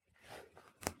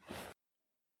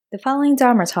The following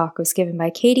Dharma talk was given by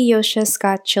Katie Yosha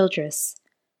Scott-Childress.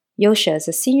 Yosha is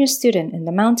a senior student in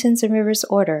the Mountains and Rivers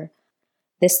Order.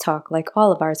 This talk, like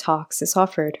all of our talks, is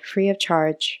offered free of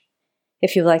charge.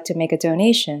 If you'd like to make a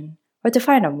donation or to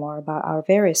find out more about our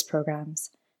various programs,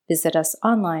 visit us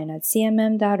online at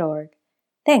cmm.org.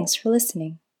 Thanks for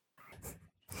listening.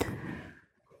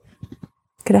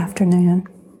 Good afternoon.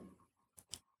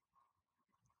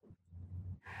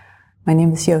 My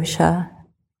name is Yosha,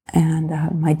 and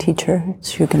my teacher,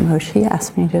 Shugen Roshi,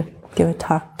 asked me to give a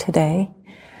talk today.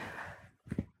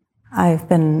 I've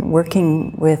been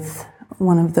working with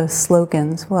one of those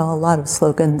slogans, well, a lot of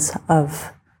slogans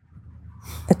of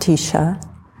Atisha,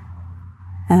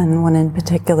 and one in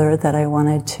particular that I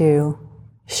wanted to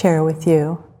share with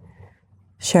you,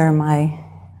 share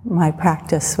my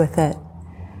practice with it,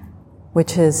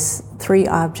 which is 3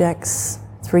 objects,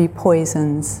 3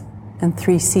 poisons, and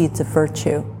 3 seeds of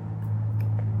virtue.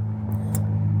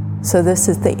 So this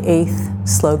is the 8th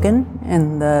slogan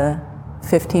in the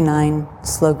 59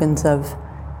 slogans of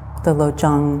the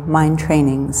Lojong mind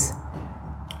trainings.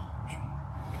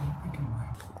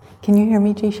 Can you hear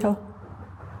me, Jisho?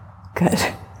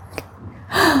 Good.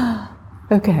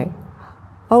 Okay.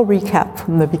 I'll recap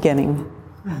from the beginning.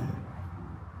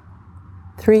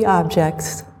 3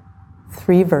 objects,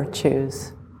 3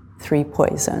 virtues, 3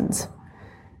 poisons.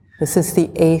 This is the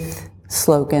 8th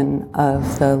slogan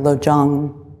of the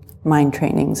Lojong mind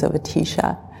trainings of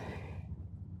Atisha.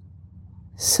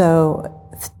 So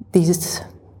these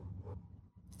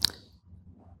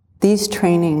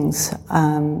trainings,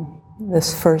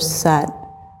 this first set,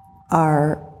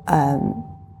 are I'm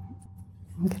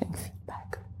getting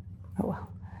feedback. Oh well.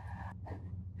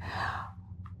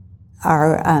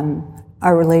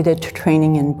 Are related to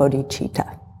training in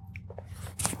bodhicitta,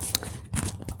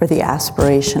 or the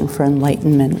aspiration for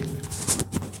enlightenment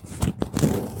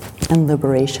and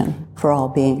liberation for all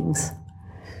beings.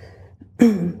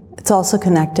 It's also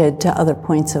connected to other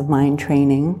points of mind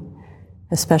training,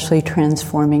 especially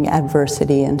transforming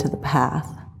adversity into the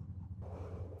path.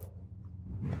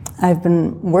 I've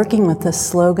been working with this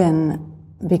slogan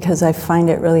because I find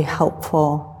it really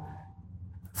helpful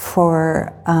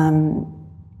for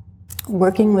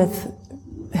working with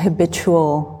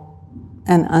habitual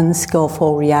and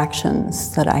unskillful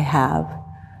reactions that I have.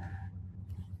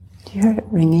 Do you hear it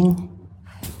ringing?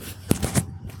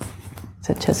 Is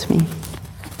it just me?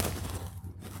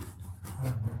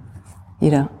 You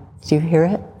don't? Do you hear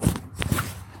it?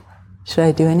 Should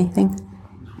I do anything?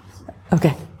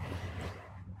 Okay.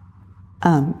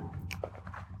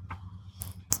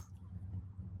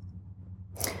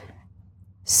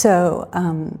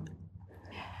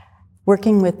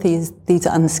 Working with these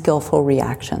unskillful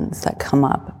reactions that come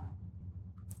up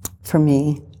for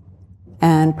me,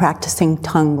 and practicing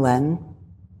tangled,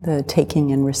 the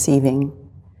taking and receiving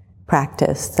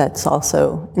practice that's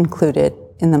also included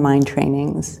in the mind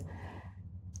trainings.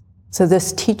 So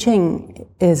this teaching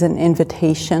is an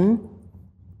invitation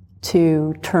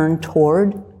to turn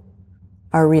toward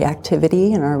our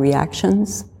reactivity and our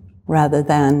reactions rather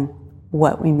than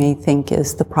what we may think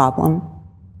is the problem,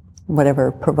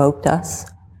 whatever provoked us.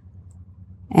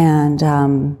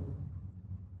 And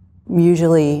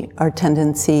usually our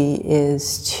tendency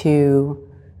is to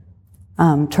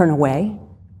turn away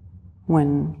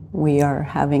when we are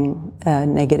having a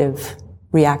negative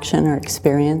reaction or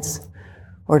experience,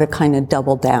 or to kind of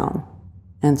double down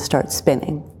and start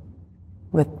spinning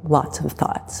with lots of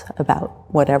thoughts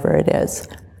about whatever it is.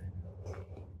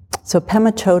 So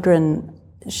Pema Chodron,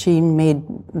 she made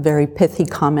a very pithy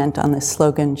comment on this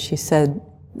slogan. She said,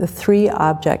 the 3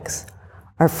 objects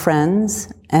are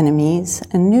friends, enemies,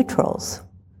 and neutrals.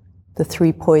 The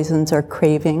 3 poisons are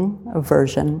craving,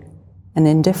 aversion, and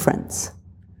indifference.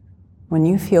 When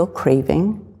you feel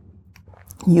craving,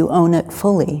 you own it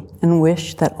fully and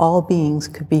wish that all beings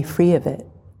could be free of it.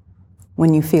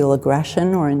 When you feel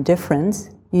aggression or indifference,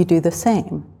 you do the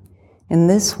same. In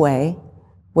this way,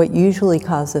 what usually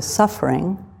causes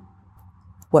suffering,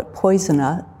 what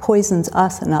poisons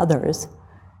us and others,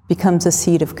 becomes a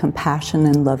seed of compassion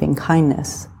and loving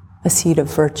kindness, a seed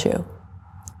of virtue.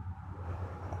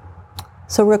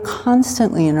 So we're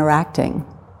constantly interacting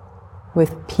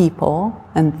with people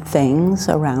and things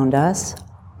around us,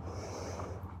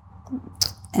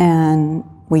 and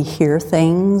we hear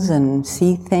things and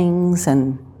see things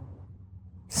and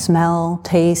smell,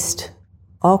 taste,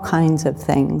 all kinds of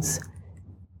things.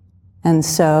 And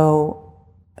so,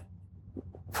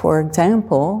 for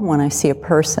example, when I see a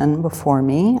person before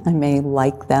me, I may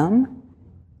like them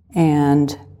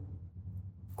and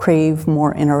crave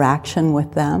more interaction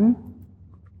with them,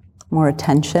 more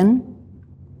attention,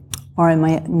 or I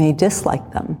may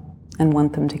dislike them and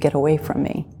want them to get away from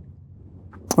me.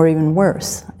 Or even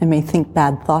worse, I may think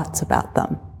bad thoughts about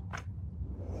them.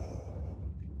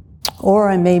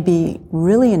 Or I may be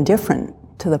really indifferent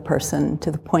to the person to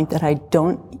the point that I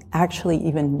don't actually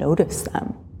even notice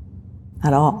them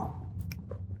at all.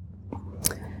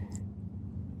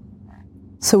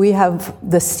 So we have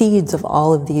the seeds of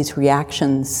all of these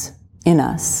reactions in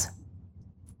us,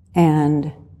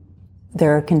 and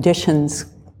there are conditions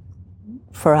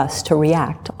for us to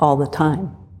react all the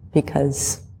time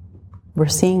because we're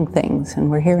seeing things and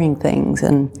we're hearing things,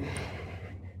 and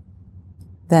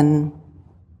then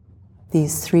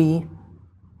these three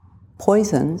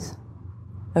poisons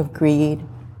of greed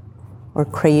or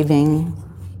craving,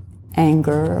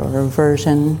 anger or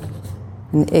aversion,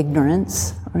 and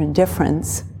ignorance or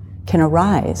indifference can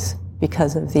arise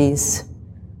because of these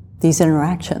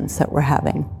interactions that we're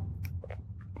having.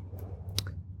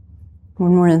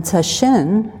 When we're in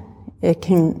sesshin, it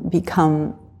can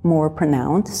become more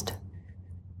pronounced,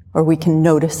 or we can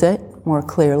notice it more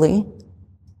clearly,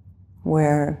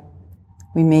 where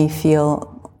we may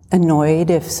feel annoyed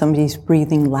if somebody's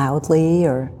breathing loudly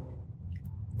or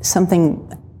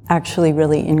something actually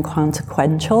really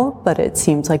inconsequential, but it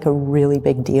seems like a really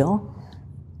big deal.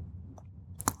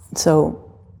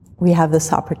 So we have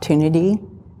this opportunity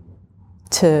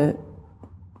to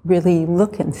really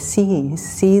look and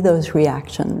see those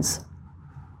reactions,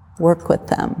 work with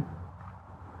them.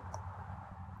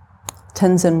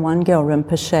 Tenzin Wangyal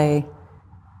Rinpoche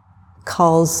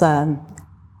calls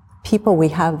people we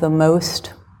have the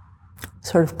most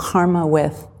sort of karma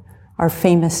with are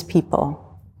famous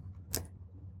people.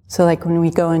 So like when we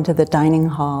go into the dining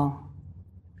hall,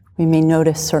 we may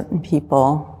notice certain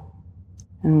people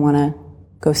and want to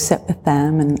go sit with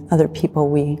them, and other people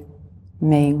we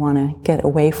may want to get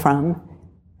away from.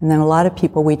 And then a lot of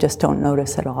people we just don't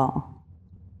notice at all.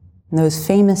 And those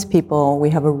famous people we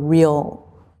have a real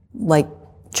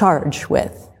charge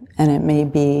with, and it may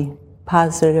be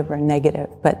positive or negative,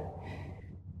 but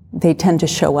they tend to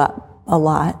show up a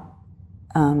lot,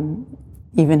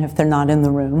 even if they're not in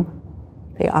the room.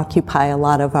 They occupy a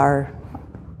lot of our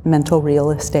mental real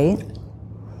estate.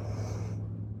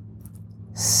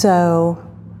 So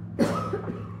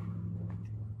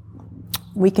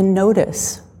we can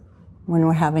notice when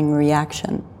we're having a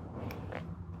reaction.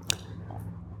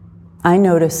 I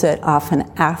notice it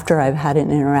often after I've had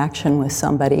an interaction with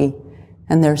somebody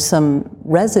and there's some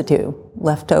residue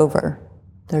left over.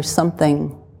 There's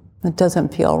something that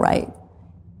doesn't feel right.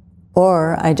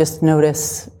 Or I just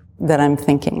notice that I'm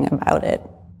thinking about it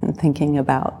and thinking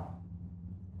about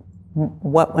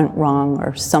what went wrong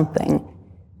or something.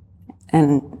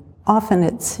 And often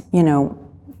it's,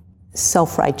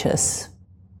 self-righteous.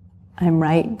 I'm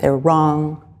right, they're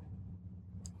wrong.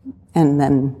 And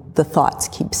then the thoughts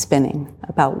keep spinning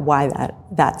about why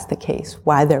that's the case,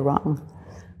 why they're wrong,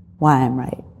 why I'm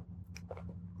right.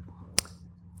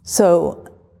 So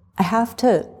I have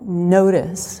to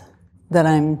notice that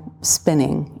I'm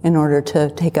spinning in order to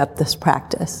take up this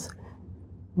practice.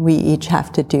 We each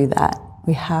have to do that.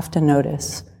 We have to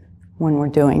notice when we're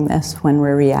doing this, when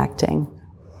we're reacting.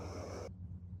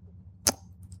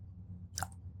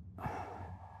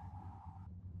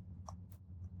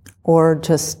 Or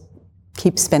just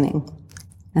keep spinning,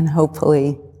 and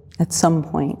hopefully at some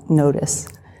point notice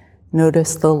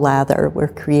the lather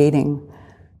we're creating.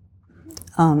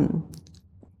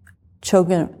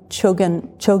 Chogyam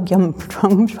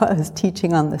Trungpa's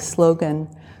teaching on the slogan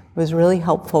was really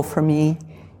helpful for me.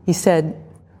 He said,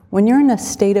 when you're in a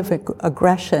state of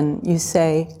aggression, you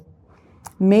say,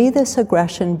 may this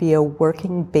aggression be a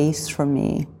working base for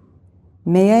me.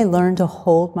 May I learn to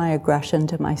hold my aggression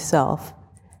to myself,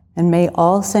 and may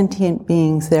all sentient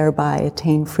beings thereby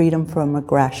attain freedom from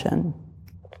aggression.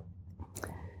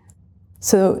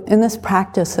 So in this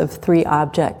practice of 3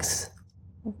 objects,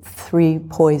 3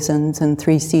 poisons and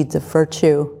 3 seeds of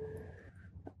virtue,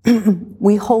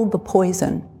 we hold the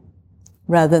poison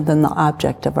rather than the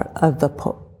object of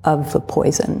the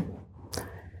poison,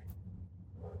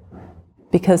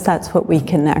 because that's what we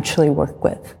can actually work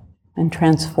with and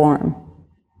transform.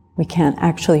 We can't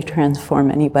actually transform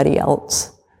anybody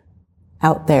else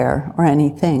out there or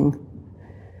anything.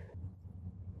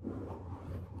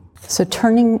 So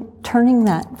turning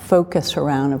that focus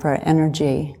around of our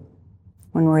energy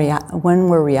when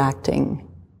we're reacting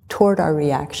toward our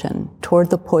reaction,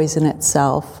 toward the poison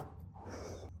itself,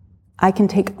 I can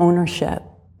take ownership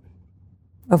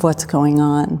of what's going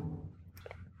on.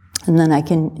 And then I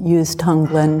can use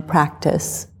Tonglen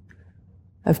practice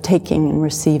of taking and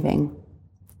receiving.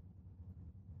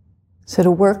 So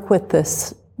to work with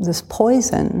this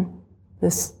poison,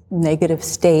 this negative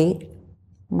state,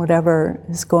 whatever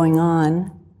is going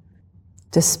on,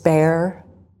 despair,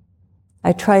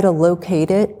 I try to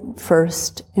locate it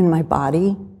first in my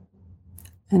body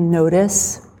and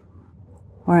notice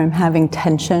where I'm having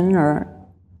tension or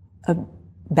a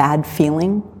bad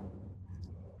feeling.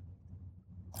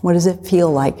 What does it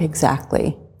feel like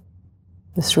exactly,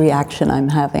 this reaction I'm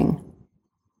having?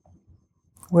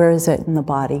 Where is it in the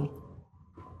body?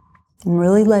 And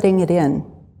really letting it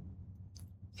in,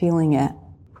 feeling it,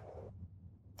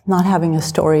 not having a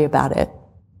story about it.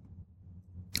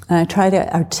 And I try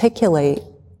to articulate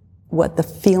what the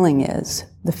feeling is,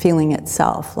 the feeling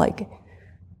itself, like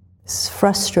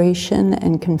frustration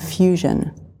and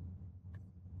confusion,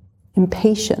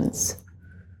 impatience,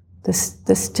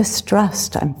 this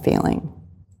distrust I'm feeling,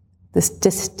 this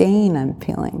disdain I'm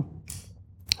feeling.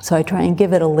 So I try and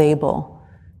give it a label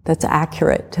that's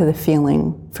accurate to the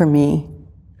feeling for me.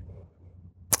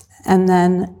 And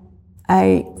then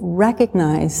I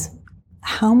recognize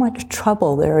how much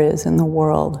trouble there is in the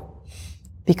world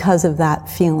because of that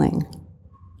feeling.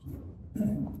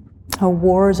 How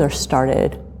wars are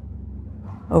started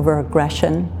over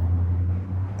aggression,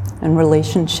 and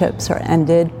relationships are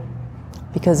ended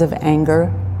because of anger,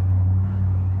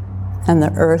 and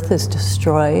the earth is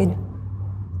destroyed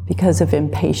because of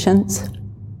impatience.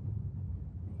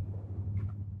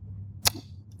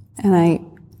 And I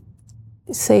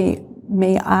say,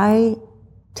 may I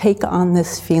take on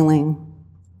this feeling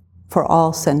for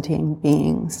all sentient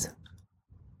beings.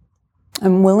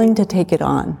 I'm willing to take it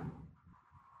on,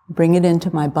 bring it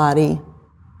into my body,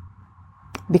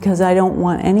 because I don't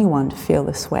want anyone to feel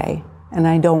this way, and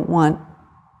I don't want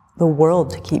the world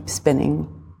to keep spinning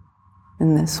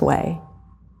in this way.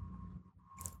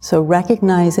 So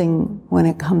recognizing when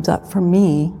it comes up for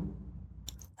me,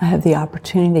 I have the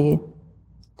opportunity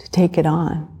to take it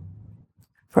on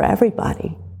for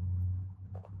everybody.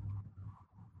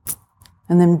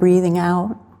 And then breathing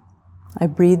out, I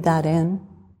breathe that in.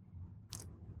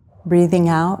 Breathing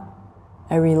out,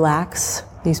 I relax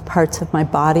these parts of my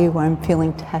body where I'm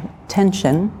feeling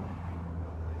tension,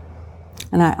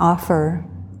 and I offer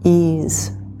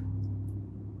ease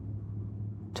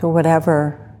to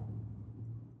whatever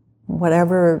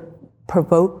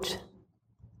provoked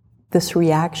this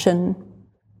reaction.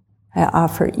 I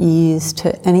offer ease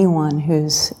to anyone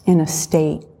who's in a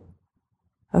state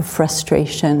of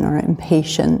frustration or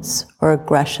impatience or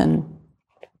aggression.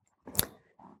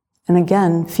 And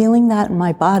again, feeling that in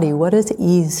my body, what does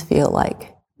ease feel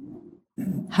like?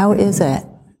 How is it?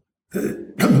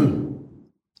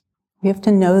 We have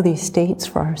to know these states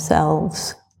for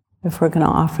ourselves if we're going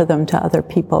to offer them to other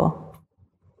people.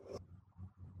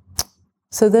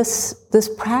 So this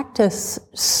practice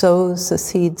sows the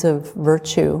seeds of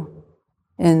virtue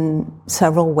in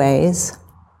several ways.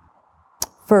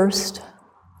 First,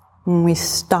 when we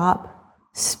stop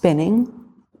spinning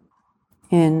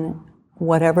in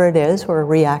whatever it is we're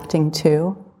reacting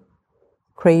to,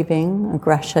 craving,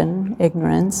 aggression,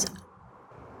 ignorance,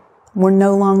 we're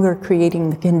no longer creating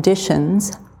the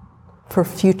conditions for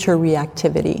future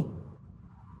reactivity.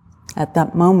 At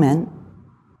that moment,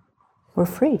 we're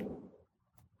free,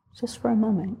 just for a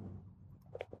moment.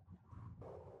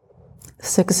 The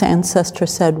sixth ancestor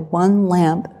said, "One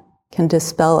lamp can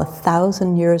dispel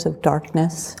 1,000 years of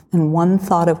darkness, and one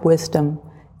thought of wisdom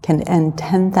can end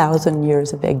 10,000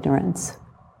 years of ignorance."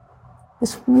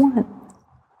 Just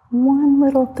one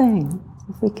little thing.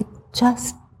 If we could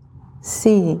just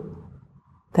see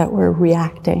that we're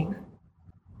reacting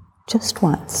just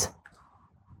once.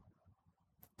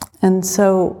 And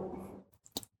so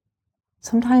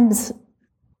sometimes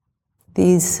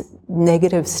these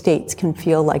negative states can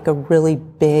feel like a really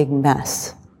big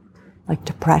mess, like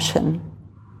depression.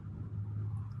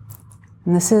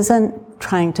 And this isn't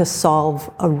trying to solve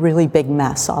a really big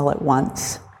mess all at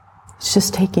once. It's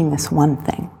just taking this one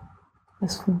thing,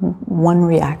 this one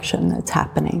reaction that's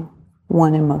happening,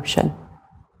 one emotion,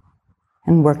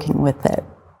 and working with it,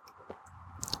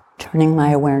 turning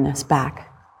my awareness back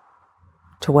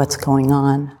to what's going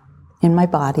on in my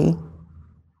body,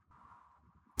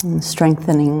 and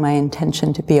strengthening my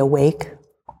intention to be awake,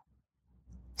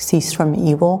 cease from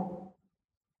evil,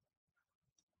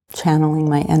 channeling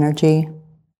my energy.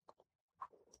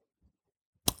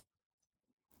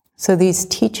 So these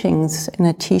teachings in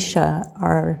Atisha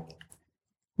are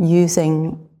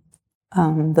using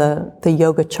the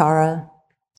Yogacara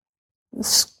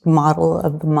model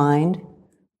of the mind,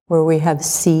 where we have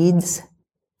seeds.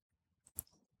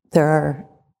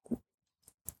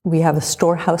 We have a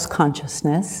storehouse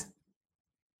consciousness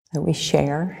that we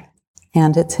share,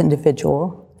 and it's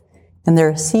individual. And there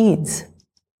are seeds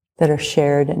that are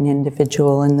shared and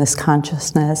individual in this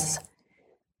consciousness.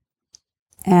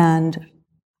 And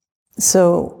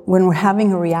so when we're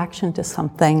having a reaction to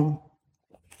something,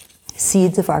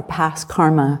 seeds of our past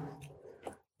karma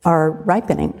are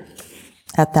ripening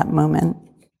at that moment.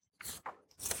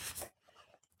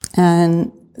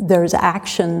 And there's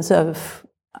actions of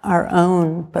our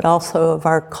own, but also of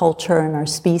our culture and our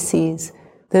species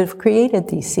that have created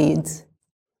these seeds.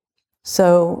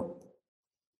 So,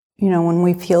 when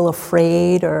we feel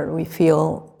afraid or we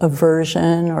feel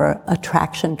aversion or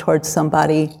attraction towards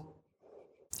somebody,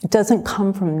 it doesn't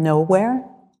come from nowhere.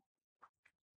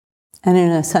 And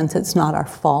in a sense, it's not our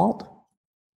fault.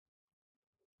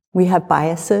 We have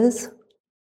biases.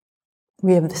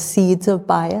 We have the seeds of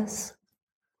bias.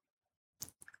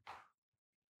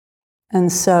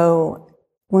 And so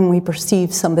when we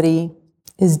perceive somebody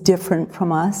is different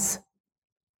from us,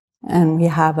 and we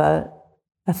have a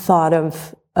thought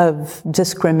of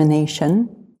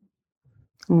discrimination,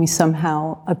 and we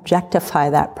somehow objectify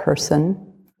that person,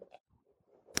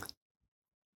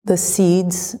 the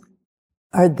seeds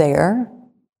are there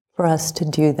for us to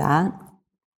do that.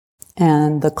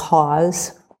 And the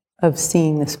cause of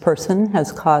seeing this person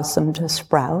has caused them to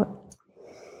sprout.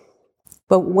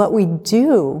 But what we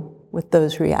do with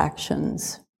those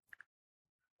reactions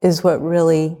is what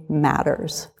really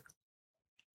matters.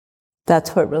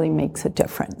 That's what really makes a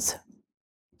difference.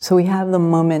 So we have the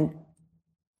moment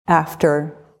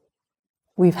after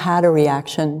we've had a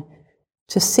reaction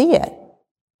to see it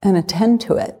and attend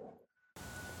to it,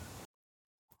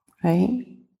 right?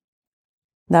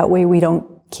 That way we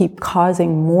don't keep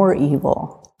causing more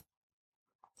evil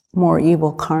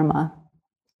karma.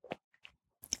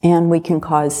 And we can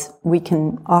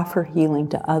offer healing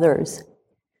to others,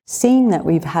 seeing that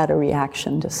we've had a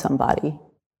reaction to somebody,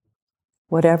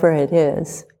 whatever it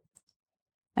is,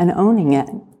 and owning it.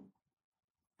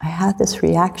 I had this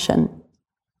reaction.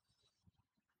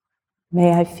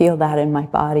 May I feel that in my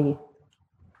body.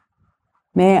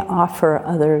 May I offer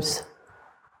others.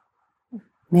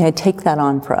 May I take that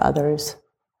on for others,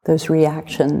 those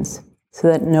reactions, so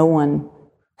that no one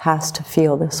has to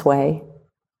feel this way.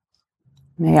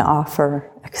 May I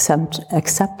offer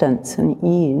acceptance and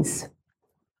ease.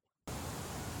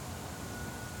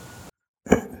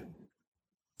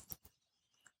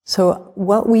 So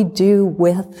what we do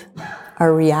with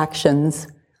our reactions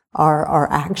are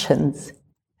our actions,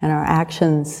 and our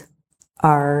actions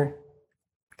are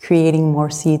creating more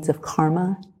seeds of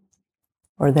karma,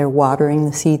 or they're watering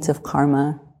the seeds of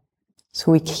karma.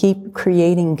 So we keep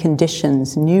creating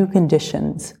conditions, new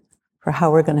conditions, for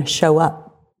how we're going to show up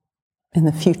in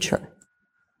the future,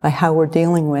 by how we're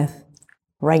dealing with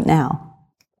right now.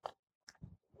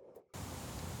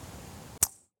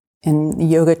 In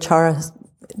Yogacara,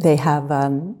 they have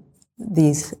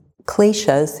these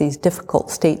kleshas, these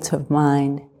difficult states of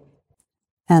mind,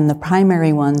 and the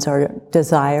primary ones are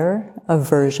desire,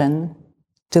 aversion,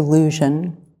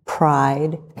 delusion,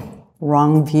 pride,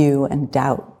 wrong view, and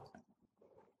doubt.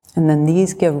 And then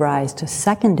these give rise to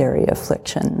secondary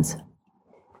afflictions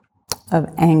of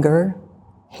anger,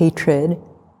 hatred,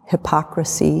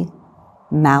 hypocrisy,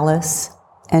 malice,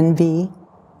 envy,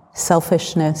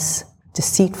 selfishness,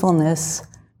 deceitfulness,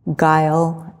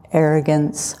 guile,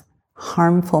 arrogance,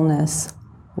 harmfulness,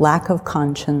 lack of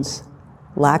conscience,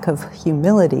 lack of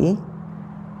humility,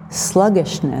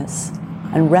 sluggishness,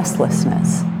 and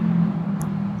restlessness.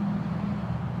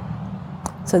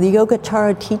 So the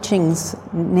Yogacara teachings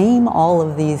name all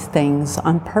of these things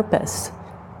on purpose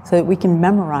so that we can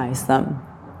memorize them,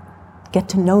 get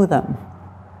to know them.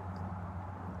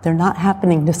 They're not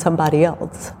happening to somebody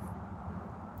else.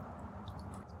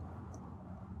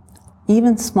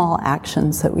 Even small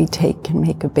actions that we take can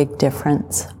make a big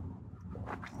difference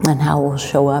in how we'll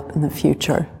show up in the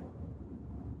future.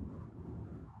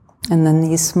 And then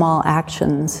these small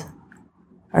actions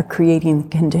are creating the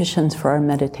conditions for our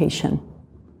meditation.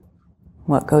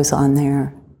 What goes on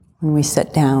there when we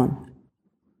sit down?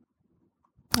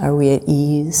 Are we at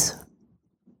ease?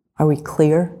 Are we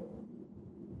clear?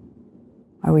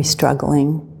 Are we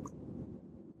struggling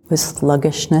with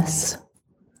sluggishness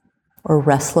or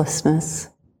restlessness?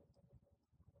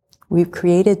 We've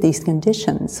created these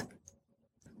conditions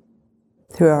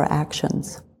through our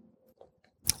actions.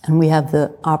 And we have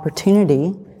the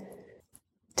opportunity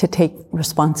to take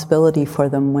responsibility for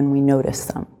them when we notice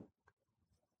them.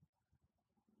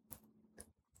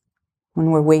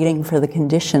 When we're waiting for the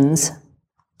conditions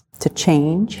to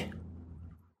change,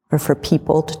 or for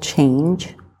people to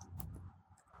change,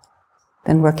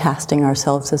 then we're casting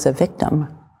ourselves as a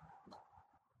victim.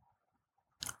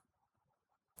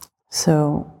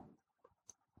 So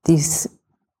these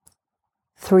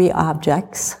three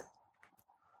objects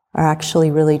are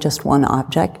actually really just one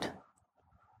object.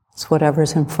 It's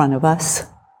whatever's in front of us.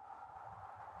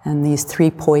 And these three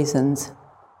poisons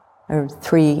are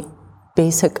three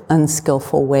basic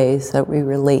unskillful ways that we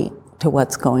relate to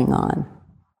what's going on.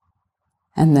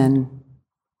 And then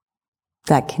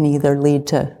that can either lead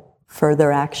to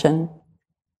further action,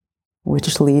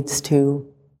 which leads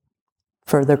to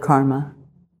further karma,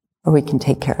 or we can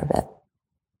take care of it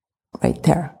right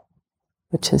there,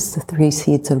 which is the three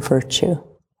seeds of virtue.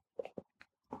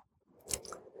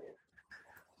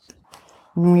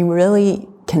 And we really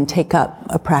can take up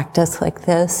a practice like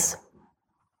this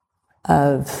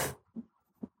of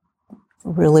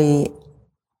really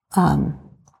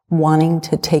wanting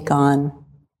to take on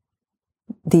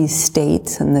these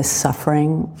states and this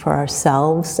suffering for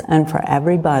ourselves and for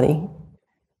everybody.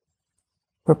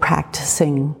 We're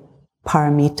practicing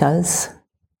paramitas,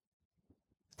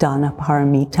 dana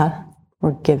paramita,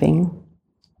 we're giving.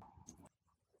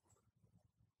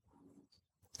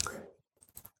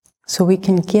 So we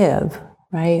can give,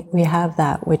 right? We have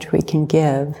that which we can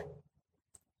give.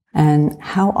 And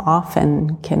how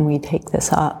often can we take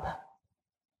this up?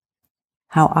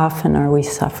 How often are we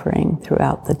suffering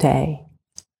throughout the day?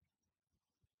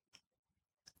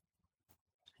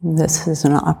 And this is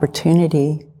an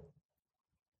opportunity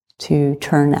to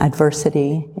turn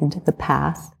adversity into the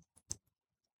path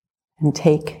and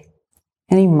take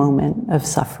any moment of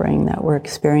suffering that we're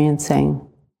experiencing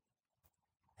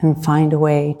and find a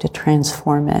way to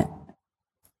transform it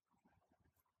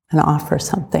and offer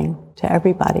something to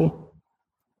everybody.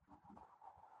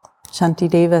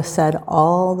 Shantideva said,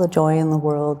 all the joy in the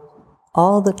world,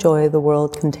 all the joy the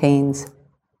world contains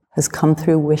has come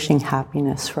through wishing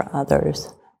happiness for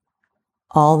others.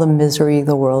 All the misery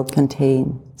the world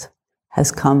contains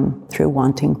has come through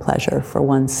wanting pleasure for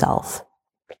oneself.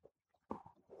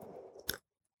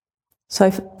 So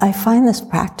I find this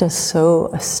practice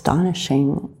so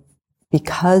astonishing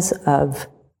because of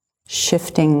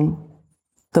shifting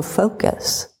the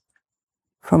focus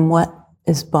from what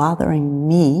is bothering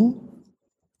me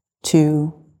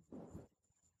to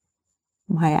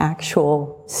my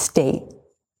actual state.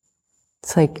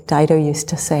 It's like Dido used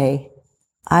to say,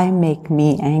 I make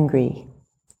me angry,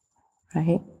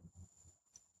 right?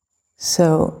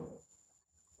 So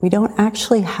we don't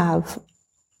actually have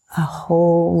a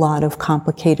whole lot of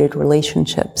complicated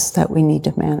relationships that we need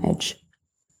to manage.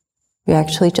 We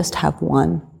actually just have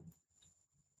one.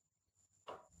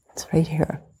 It's right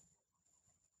here.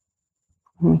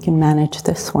 And we can manage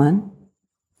this one.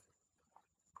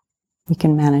 We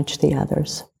can manage the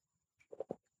others.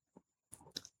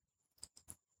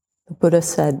 The Buddha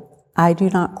said, I do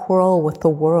not quarrel with the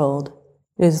world.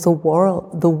 It is the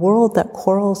world that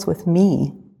quarrels with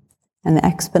me. An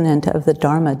exponent of the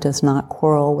Dharma does not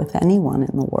quarrel with anyone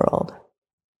in the world.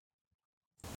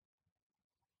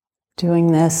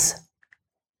 Doing this,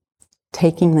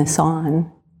 taking this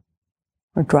on,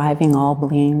 we're driving all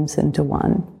blames into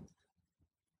one.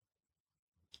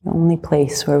 The only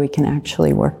place where we can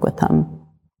actually work with them.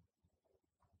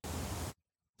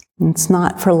 And it's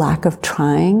not for lack of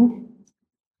trying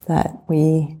that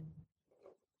we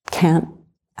can't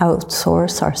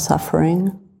outsource our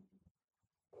suffering.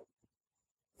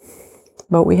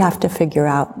 But we have to figure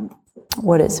out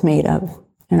what it's made of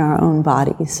in our own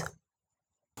bodies.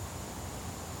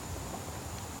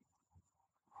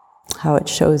 How it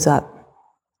shows up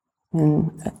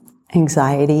in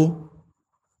anxiety,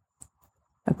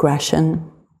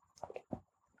 aggression.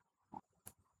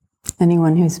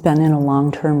 Anyone who's been in a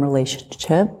long-term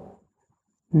relationship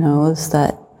knows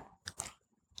that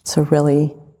it's a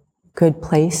really good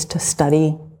place to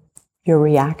study your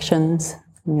reactions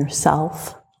and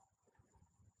yourself.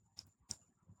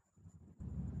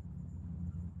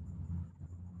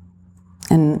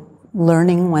 And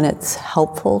learning when it's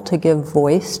helpful to give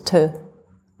voice to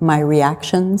my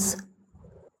reactions,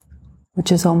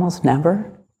 which is almost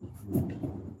never.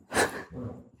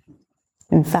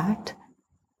 In fact,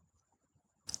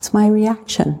 it's my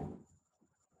reaction.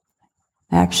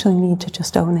 I actually need to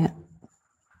just own it.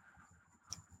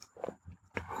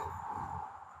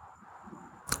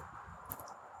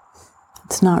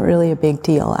 It's not really a big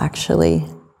deal, actually,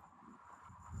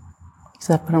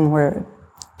 except when we're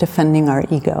defending our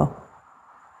ego,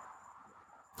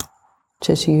 which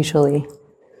is usually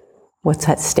what's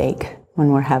at stake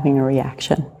when we're having a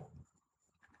reaction.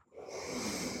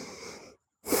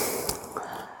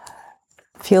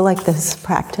 I feel like this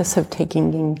practice of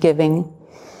taking and giving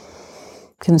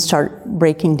can start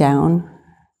breaking down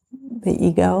the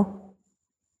ego.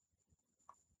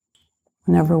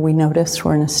 Whenever we notice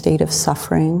we're in a state of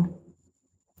suffering,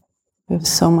 We have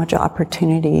so much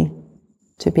opportunity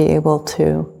to be able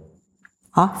to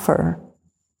offer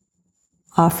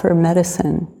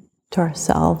medicine to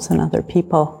ourselves and other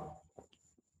people.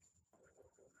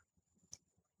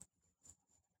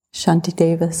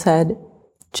 Shantideva said,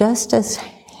 just as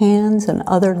hands and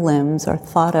other limbs are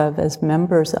thought of as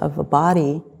members of a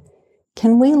body,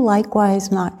 can we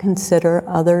likewise not consider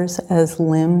others as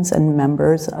limbs and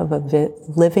members of a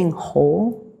living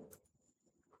whole?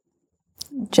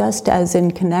 Just as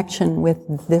in connection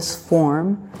with this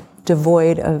form,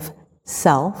 devoid of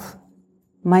self,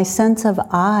 my sense of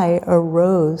I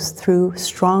arose through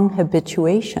strong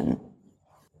habituation.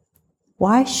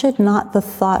 Why should not the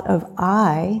thought of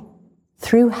I,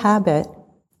 through habit,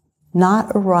 not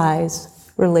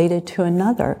arise related to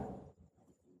another?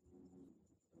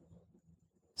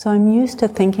 So I'm used to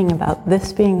thinking about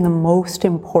this being the most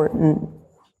important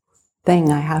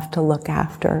thing I have to look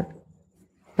after,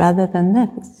 rather than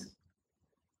this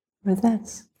or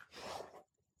this.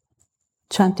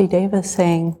 Shantideva is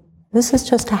saying, this is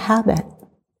just a habit.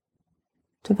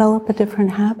 Develop a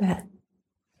different habit.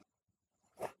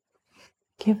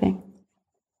 Giving.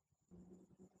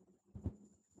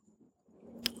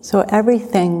 So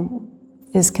everything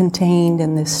is contained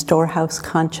in this storehouse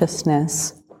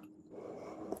consciousness,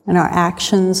 and our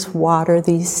actions water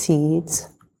these seeds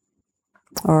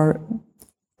or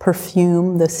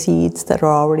perfume the seeds that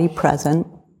are already present.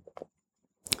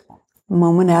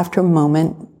 Moment after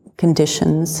moment,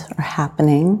 conditions are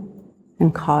happening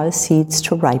and cause seeds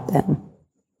to ripen.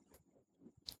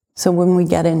 So when we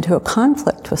get into a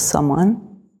conflict with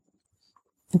someone,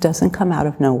 it doesn't come out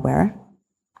of nowhere.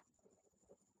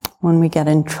 When we get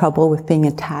in trouble with being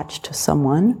attached to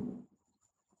someone,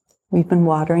 we've been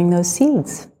watering those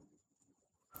seeds.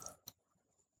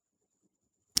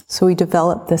 So we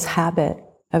develop this habit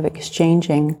of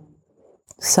exchanging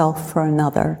self for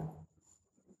another.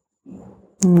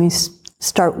 And we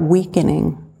start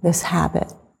weakening this habit,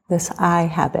 this I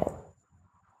habit.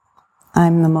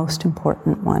 I'm the most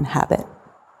important one habit.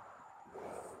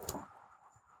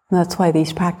 And that's why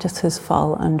these practices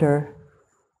fall under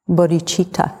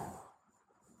bodhicitta,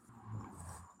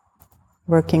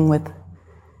 working with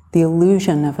the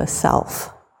illusion of a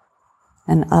self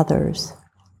and others.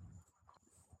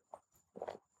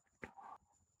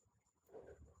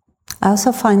 I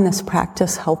also find this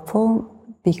practice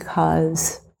helpful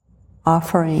because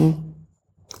offering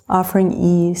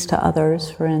ease to others,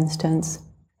 for instance,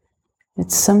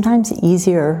 it's sometimes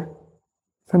easier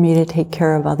for me to take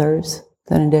care of others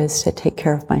than it is to take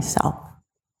care of myself.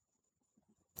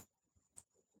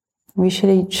 We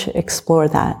should each explore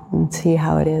that and see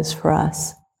how it is for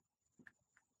us.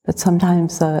 But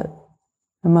sometimes the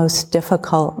most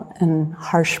difficult and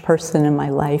harsh person in my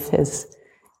life is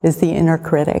the inner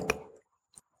critic.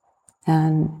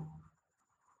 And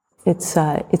it's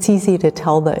easy to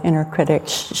tell the inner critic,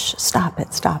 shh, stop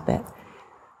it.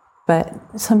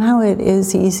 But somehow it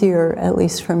is easier, at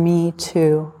least for me,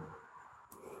 to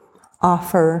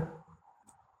offer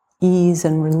ease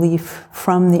and relief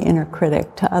from the inner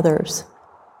critic to others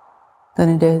than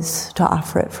it is to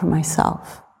offer it for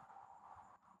myself.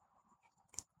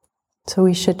 So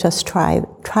we should just try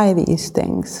these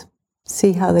things,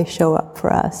 see how they show up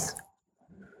for us.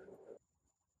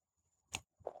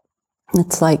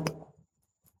 It's like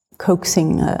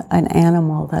coaxing an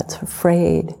animal that's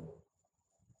afraid.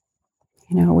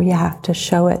 We have to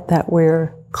show it that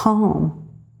we're calm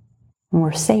and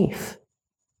we're safe.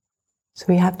 So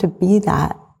we have to be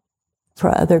that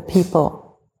for other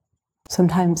people.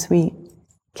 Sometimes we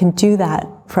can do that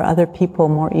for other people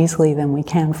more easily than we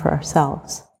can for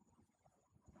ourselves,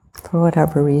 for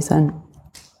whatever reason.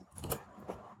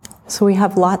 So we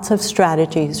have lots of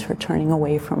strategies for turning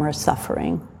away from our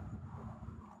suffering.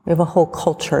 We have a whole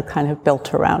culture kind of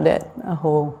built around it, a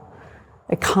whole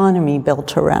economy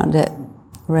built around it,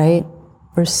 right?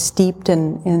 We're steeped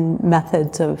in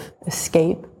methods of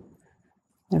escape.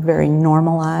 They're very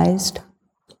normalized,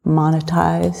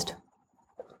 monetized.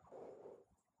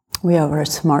 We have our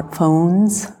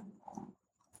smartphones,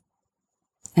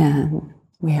 and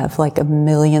we have like a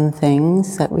million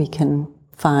things that we can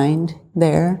find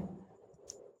there.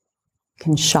 We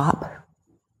can shop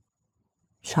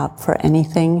for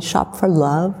anything, shop for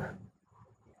love.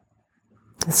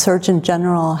 The Surgeon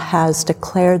General has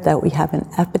declared that we have an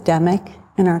epidemic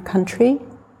in our country,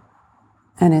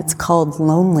 and it's called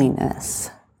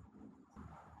loneliness.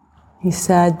 He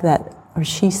said that, or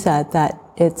she said that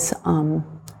it's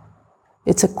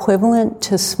equivalent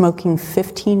to smoking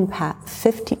 15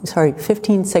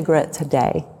 cigarettes a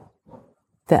day,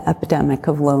 the epidemic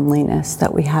of loneliness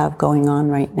that we have going on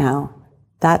right now.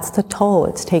 That's the toll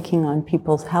it's taking on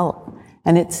people's health.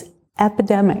 And it's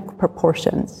epidemic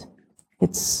proportions.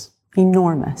 It's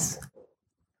enormous.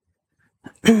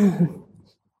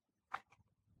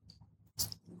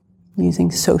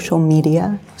 Using social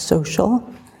media,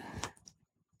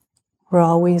 we're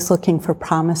always looking for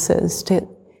promises to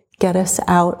get us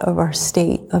out of our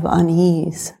state of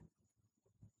unease.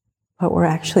 But we're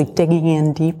actually digging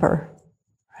in deeper,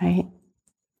 right?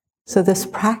 So this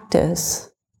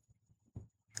practice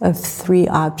of 3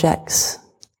 objects,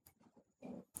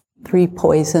 3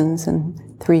 poisons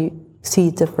and 3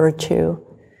 seeds of virtue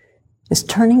is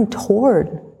turning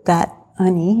toward that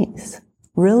unease,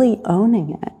 really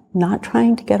owning it, not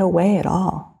trying to get away at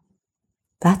all.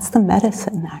 That's the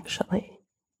medicine, actually.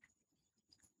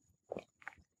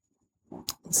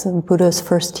 It's the Buddha's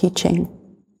first teaching,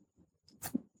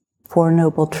 4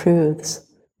 Noble Truths.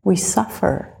 We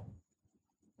suffer.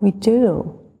 We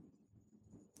do.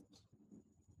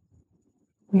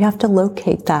 We have to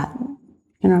locate that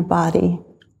in our body.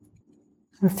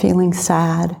 We're feeling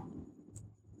sad,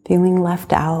 feeling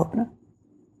left out.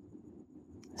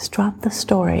 Just drop the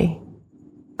story.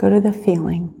 Go to the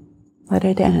feeling. Let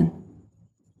it in.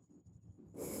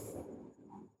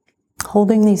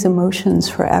 Holding these emotions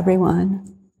for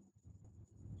everyone.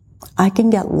 I can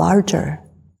get larger.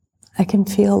 I can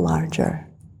feel larger.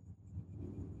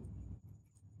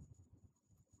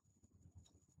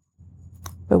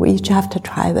 But we each have to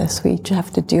try this. We each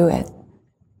have to do it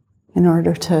in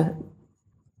order to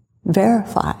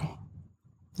verify.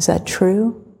 Is that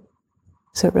true?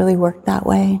 Does it really work that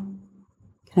way?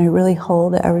 Can I really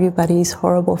hold everybody's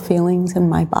horrible feelings in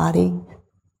my body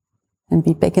and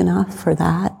be big enough for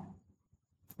that?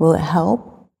 Will it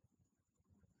help?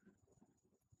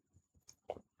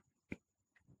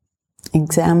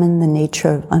 Examine the nature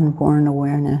of unborn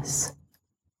awareness.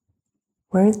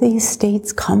 Where do these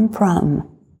states come from?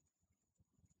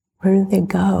 Where do they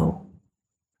go?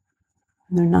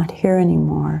 They're not here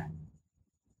anymore.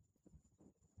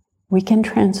 We can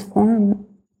transform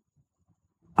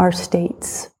our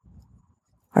states,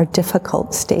 our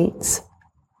difficult states.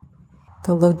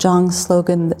 The Lojong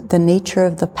slogan, the nature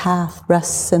of the path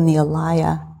rests in the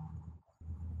alaya.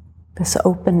 This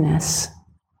openness.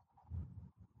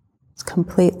 It's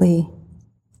completely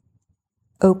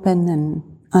open and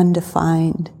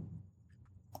undefined.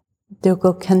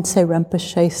 Dogo Kensei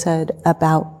Rinpoche said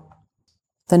about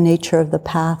the nature of the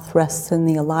path rests in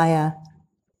the alaya.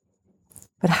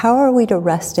 But how are we to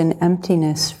rest in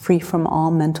emptiness, free from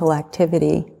all mental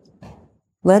activity?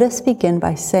 Let us begin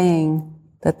by saying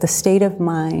that the state of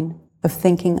mind of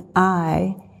thinking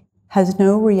I has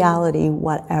no reality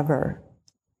whatever.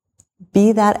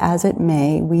 Be that as it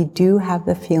may, we do have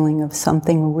the feeling of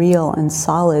something real and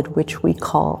solid which we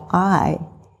call I,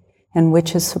 and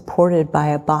which is supported by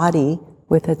a body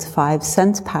with its 5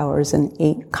 sense powers and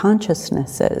 8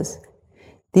 consciousnesses.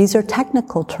 These are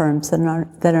technical terms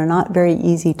that are not very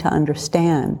easy to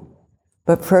understand.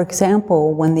 But for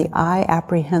example, when the eye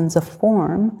apprehends a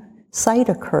form, sight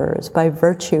occurs by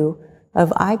virtue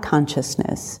of eye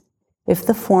consciousness. If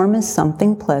the form is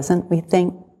something pleasant, we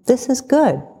think, this is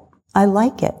good, I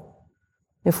like it.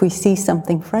 If we see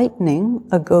something frightening,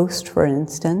 a ghost for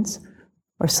instance,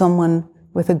 or someone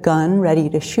with a gun ready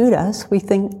to shoot us, we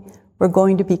think we're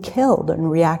going to be killed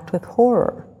and react with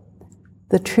horror.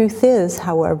 The truth is,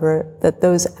 however, that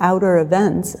those outer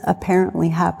events apparently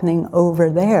happening over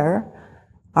there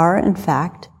are in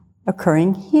fact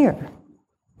occurring here,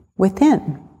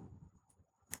 within.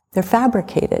 They're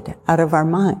fabricated out of our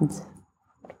minds.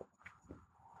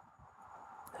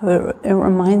 So it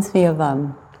reminds me of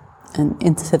an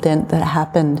incident that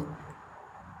happened.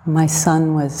 My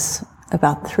son was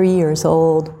about 3 years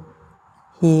old.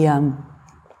 He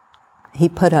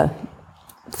put a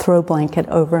throw blanket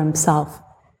over himself,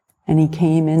 and he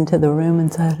came into the room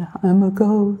and said, I'm a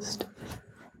ghost.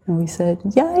 And we said,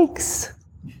 yikes,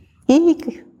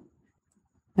 eek.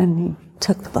 And he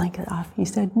took the blanket off. He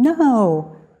said,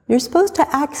 no, you're supposed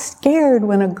to act scared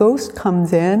when a ghost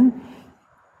comes in.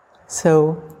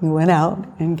 So he went out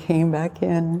and came back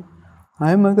in.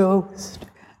 I'm a ghost.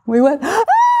 We went, ah!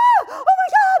 Oh my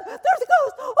God, there's a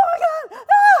ghost! Oh my God!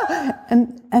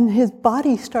 Ah! And his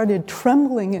body started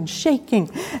trembling and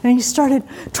shaking. And he started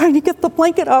trying to get the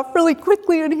blanket off really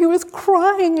quickly, and he was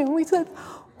crying. And we said,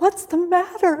 what's the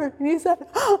matter? And he said,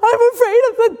 I'm afraid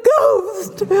of the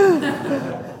ghost!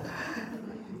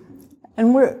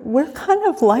 And we're kind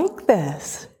of like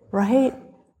this, right?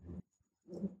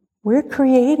 We're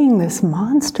creating this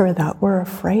monster that we're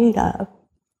afraid of.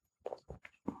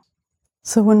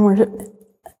 So when we're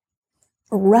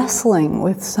wrestling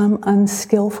with some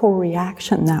unskillful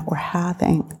reaction that we're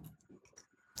having,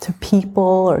 to people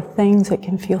or things, it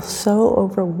can feel so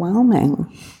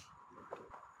overwhelming.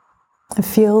 It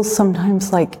feels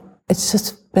sometimes like it's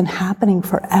just been happening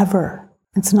forever.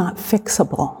 It's not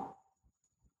fixable.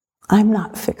 I'm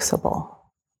not fixable.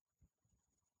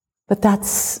 But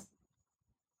that's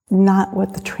not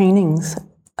what the trainings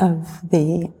of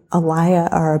the Alaya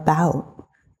are about.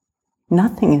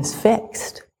 Nothing is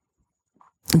fixed.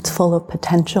 It's full of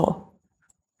potential.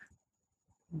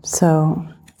 So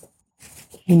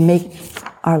we make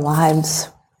our lives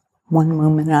one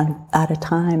moment at a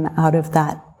time out of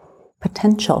that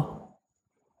potential.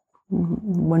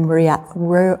 When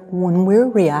we're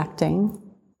reacting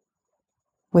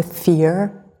with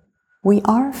fear, we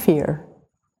are fear.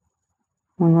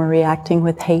 When we're reacting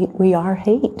with hate, we are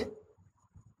hate.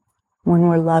 When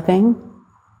we're loving,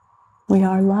 we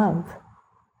are love.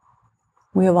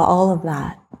 We have all of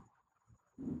that,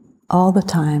 all the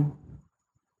time.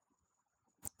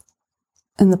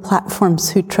 In the Platform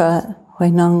Sutra,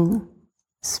 Lojong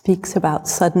speaks about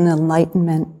sudden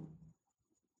enlightenment.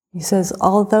 He says,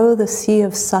 although the sea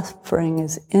of suffering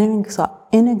is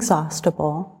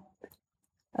inexhaustible,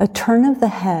 a turn of the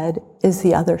head is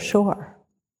the other shore.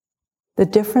 The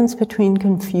difference between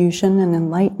confusion and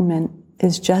enlightenment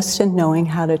is just in knowing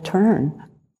how to turn.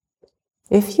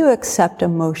 If you accept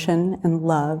emotion and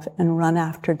love and run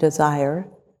after desire,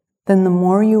 then the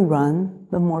more you run,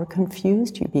 the more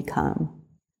confused you become.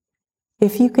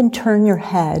 If you can turn your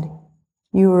head,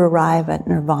 you arrive at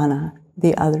nirvana,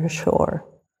 the other shore.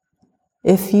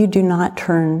 If you do not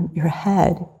turn your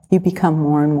head, you become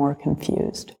more and more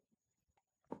confused.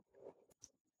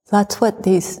 That's what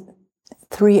these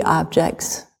 3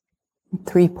 objects,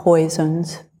 3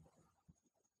 poisons,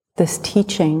 this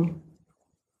teaching,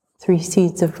 3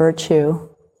 seeds of virtue,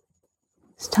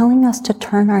 is telling us to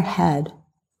turn our head.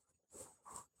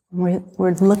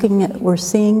 We're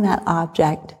seeing that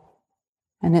object,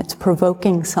 and it's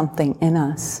provoking something in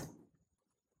us.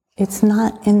 It's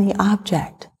not in the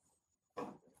object.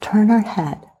 Turn our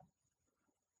head.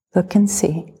 Look and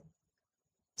see.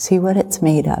 See what it's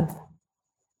made of.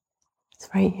 It's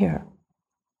right here.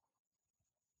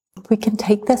 We can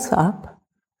take this up,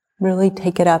 really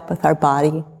take it up with our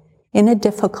body in a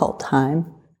difficult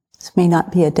time. This may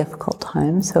not be a difficult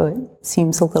time, so it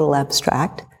seems a little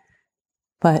abstract,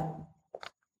 but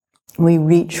we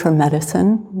reach for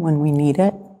medicine when we need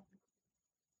it.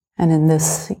 And in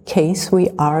this case,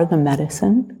 we are the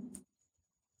medicine.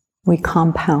 We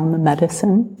compound the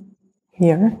medicine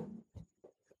here.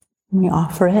 We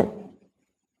offer it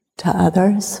to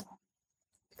others.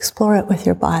 Explore it with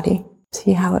your body.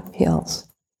 See how it feels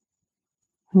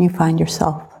when you find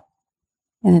yourself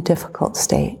in a difficult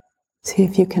state. See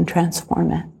if you can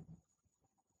transform it.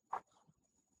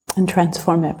 And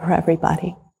transform it for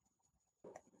everybody.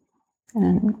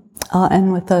 And I'll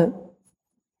end with a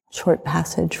short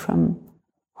passage from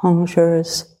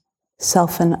Hongzhi's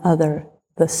Self and Other,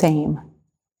 the Same.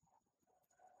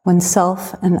 When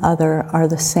self and other are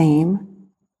the same,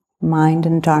 mind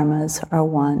and dharmas are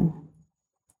one.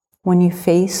 When you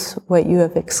face what you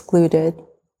have excluded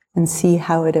and see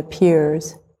how it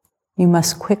appears, you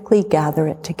must quickly gather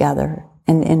it together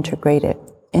and integrate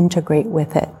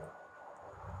with it.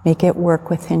 Make it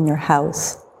work within your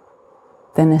house,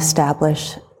 then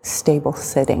establish stable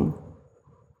sitting.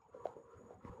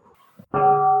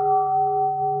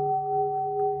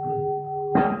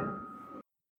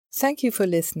 Thank you for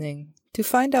listening. To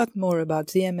find out more about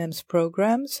ZMM's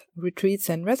programs, retreats,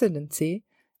 and residency,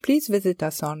 please visit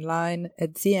us online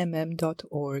at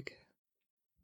zmm.org.